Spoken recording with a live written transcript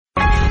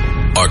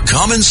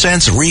common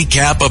sense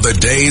recap of the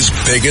day's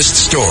biggest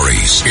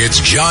stories. It's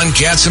John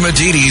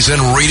Catsimatidis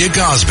and Rita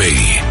Cosby.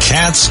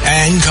 Katz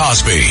and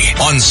Cosby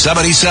on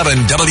 77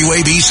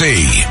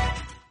 WABC.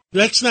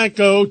 Let's not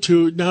go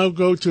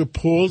to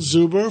Paul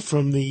Zuber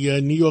from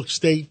the New York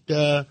State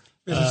Business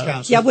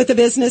Council. Yeah, with the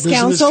Business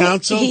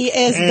Council. He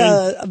is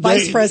the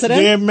vice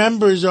president. Their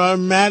members are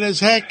mad as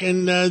heck,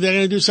 and they're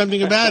going to do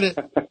something about it.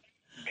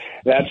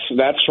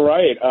 That's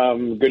right.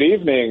 Good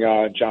evening,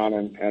 John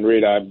and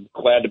Rita. I'm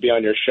glad to be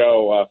on your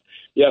show.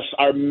 Yes,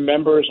 our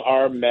members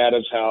are mad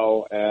as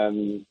hell,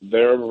 and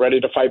they're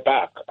ready to fight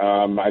back.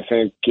 I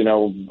think,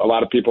 a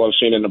lot of people have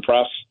seen in the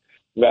press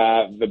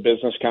that the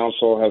Business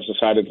Council has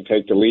decided to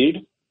take the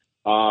lead.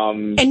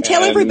 And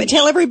tell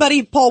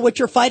everybody, Paul, what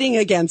you're fighting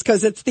against,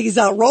 because it's these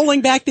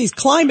rolling back these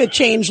climate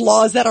change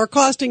laws that are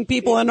costing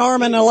people an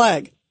arm and a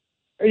leg.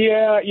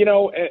 Yeah,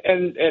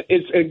 and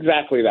it's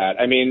exactly that.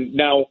 I mean,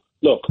 now,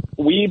 look,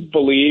 we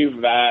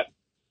believe that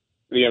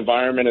the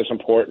environment is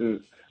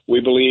important.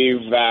 We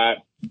believe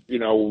that,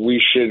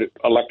 we should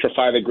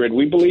electrify the grid.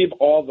 We believe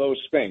all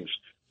those things.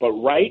 But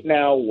right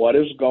now, what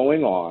is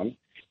going on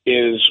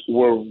is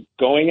we're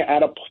going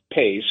at a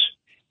pace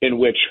in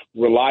which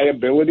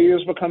reliability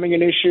is becoming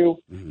an issue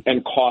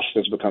and cost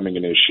is becoming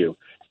an issue.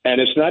 And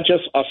it's not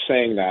just us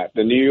saying that.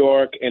 The New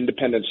York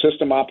Independent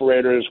System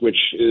Operators, which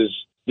is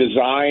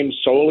designed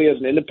solely as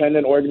an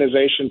independent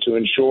organization to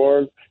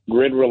ensure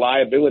grid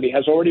reliability,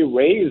 has already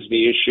raised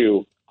the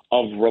issue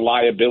of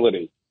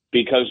reliability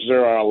because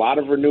there are a lot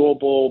of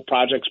renewable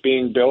projects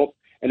being built,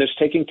 and it's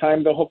taking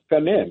time to hook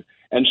them in.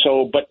 And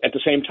so, but at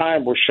the same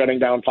time, we're shutting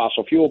down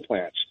fossil fuel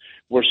plants.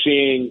 We're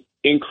seeing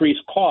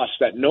increased costs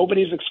that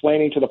nobody's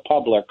explaining to the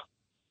public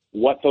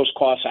what those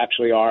costs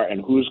actually are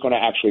and who's going to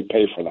actually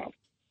pay for them.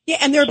 Yeah,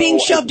 and they're being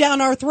shoved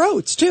down our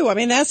throats too. I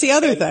mean, that's the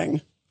other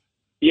thing.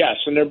 Yes,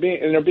 and they're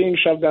being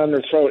shoved down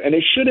their throat, and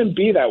it shouldn't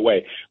be that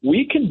way.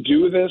 We can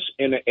do this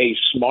in a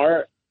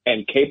smart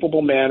and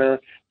capable manner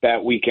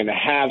that we can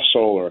have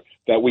solar,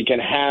 that we can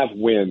have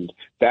wind,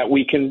 that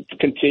we can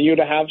continue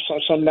to have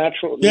some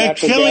natural. They're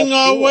killing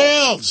our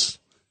whales.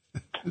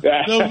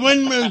 The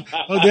windmills,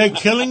 they're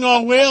killing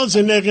our whales,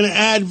 and they're going to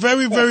add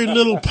very, very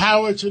little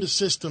power to the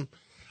system.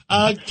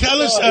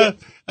 Tell us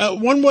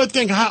one more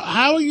thing.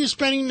 How are you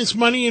spending this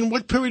money, and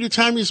what period of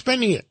time are you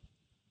spending it?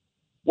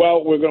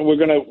 Well, we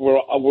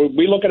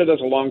look at it as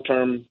a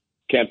long-term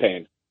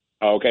campaign.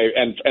 Okay,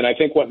 and I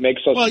think what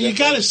makes us you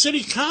got a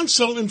city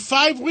council in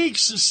 5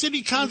 weeks. The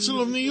city council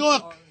of New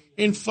York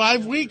in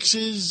 5 weeks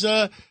is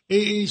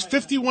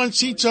 51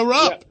 seats are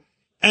up. Yeah.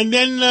 And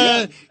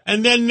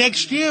then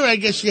next year, I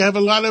guess you have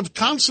a lot of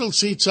council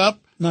seats up.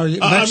 No,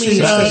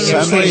 assembly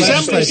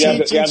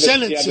seats and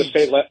Senate seats.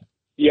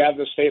 You have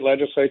the state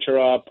legislature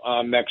up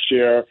next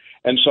year,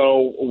 and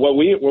so what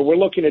we're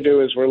looking to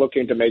do is we're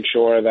looking to make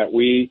sure that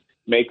we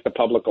make the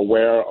public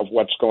aware of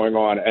what's going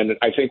on. And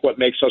I think what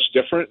makes us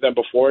different than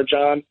before,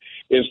 John,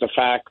 is the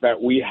fact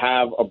that we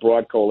have a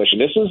broad coalition.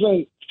 This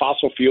isn't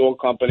fossil fuel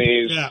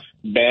companies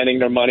banding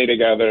their money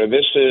together.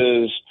 This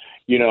is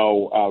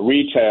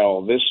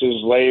retail. This is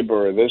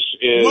labor. This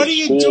is What are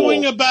you schools.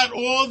 doing about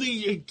all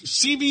the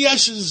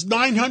CVS's,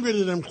 900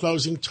 of them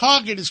closing,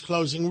 Target is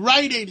closing,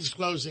 Rite Aid is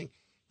closing.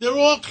 They're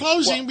all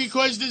closing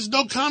because there's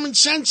no common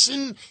sense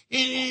in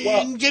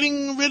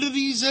getting rid of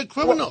these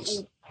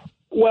criminals.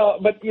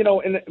 But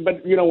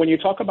when you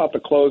talk about the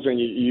closing,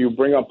 you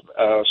bring up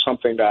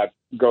something that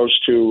goes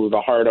to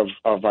the heart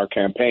of our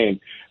campaign,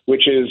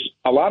 which is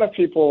a lot of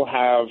people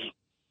have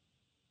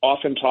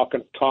often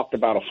talked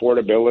about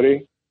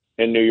affordability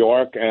in New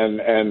York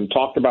and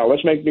talked about,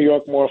 let's make New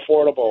York more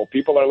affordable.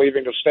 People are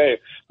leaving the state.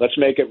 Let's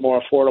make it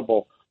more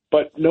affordable.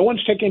 But no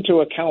one's taking into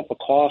account the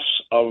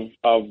costs of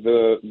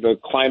the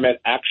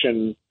climate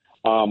action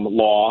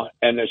law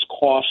and its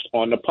cost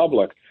on the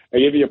public.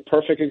 I'll give you a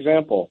perfect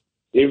example.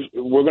 If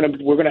we're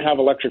going to have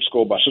electric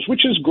school buses,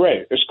 which is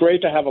great. It's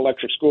great to have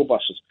electric school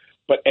buses.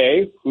 But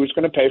who's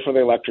going to pay for the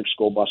electric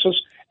school buses?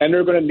 And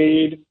they're going to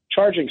need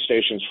charging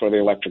stations for the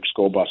electric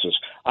school buses.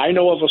 I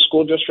know of a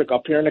school district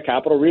up here in the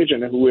Capital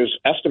Region who is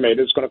estimated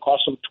it's going to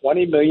cost them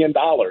 $20 million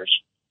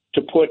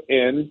to put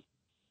in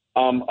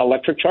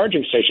electric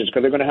charging stations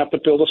because they're going to have to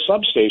build a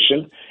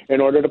substation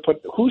in order to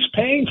put. Who's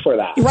paying for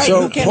that? Right.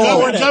 So,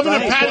 Paul, Governor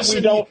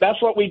Patterson,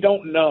 that's what we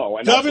don't know.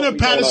 And Governor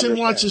Patterson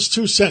wants his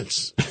 2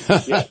 cents.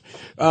 Yeah.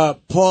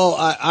 Paul,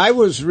 I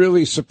was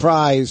really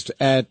surprised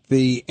at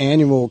the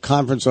annual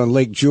conference on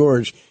Lake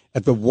George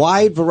at the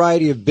wide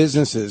variety of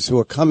businesses who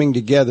are coming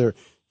together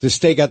to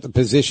stake out the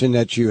position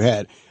that you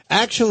had.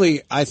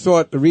 Actually, I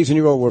thought the reason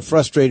you all were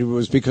frustrated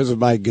was because of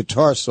my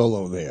guitar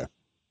solo there.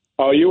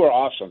 Oh, you were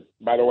awesome.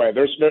 By the way,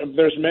 there's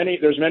many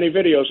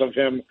videos of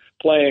him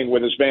playing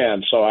with his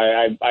band. So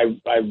I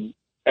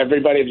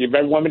everybody, if you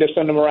ever want me to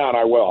send them around,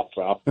 I will.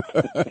 So.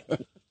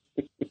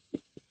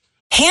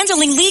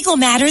 Handling legal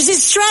matters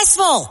is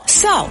stressful.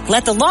 So,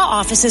 let the law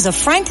offices of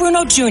Frank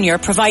Bruno Jr.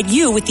 provide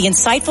you with the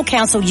insightful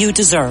counsel you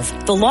deserve.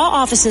 The law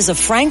offices of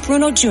Frank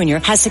Bruno Jr.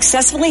 has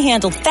successfully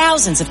handled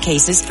thousands of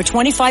cases for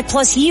 25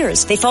 plus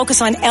years. They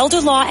focus on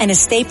elder law and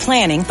estate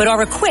planning, but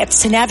are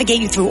equipped to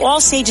navigate you through all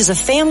stages of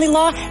family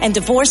law and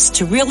divorce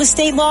to real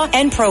estate law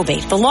and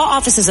probate. The law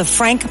offices of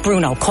Frank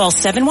Bruno. Call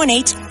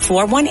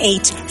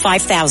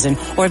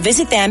 718-418-5000 or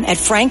visit them at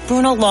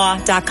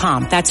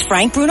frankbrunolaw.com. That's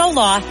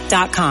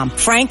frankbrunolaw.com.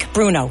 Frank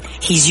Bruno.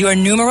 He's your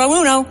numero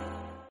uno.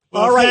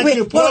 Well, all right. Thank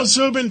you, Paul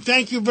Zuber.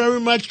 Thank you very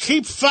much.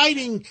 Keep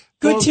fighting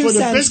for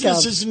the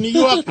businesses in New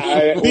York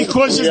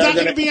because there's not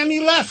going to be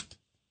any left.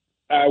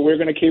 We're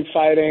going to keep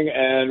fighting,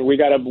 and we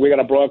got a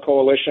broad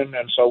coalition,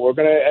 and so we're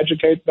going to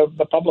educate the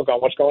public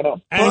on what's going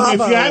on. And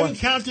if you haven't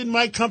counted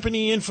my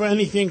company in for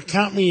anything,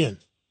 count me in.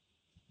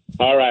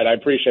 All right. I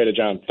appreciate it,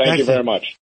 John. Thank you very much.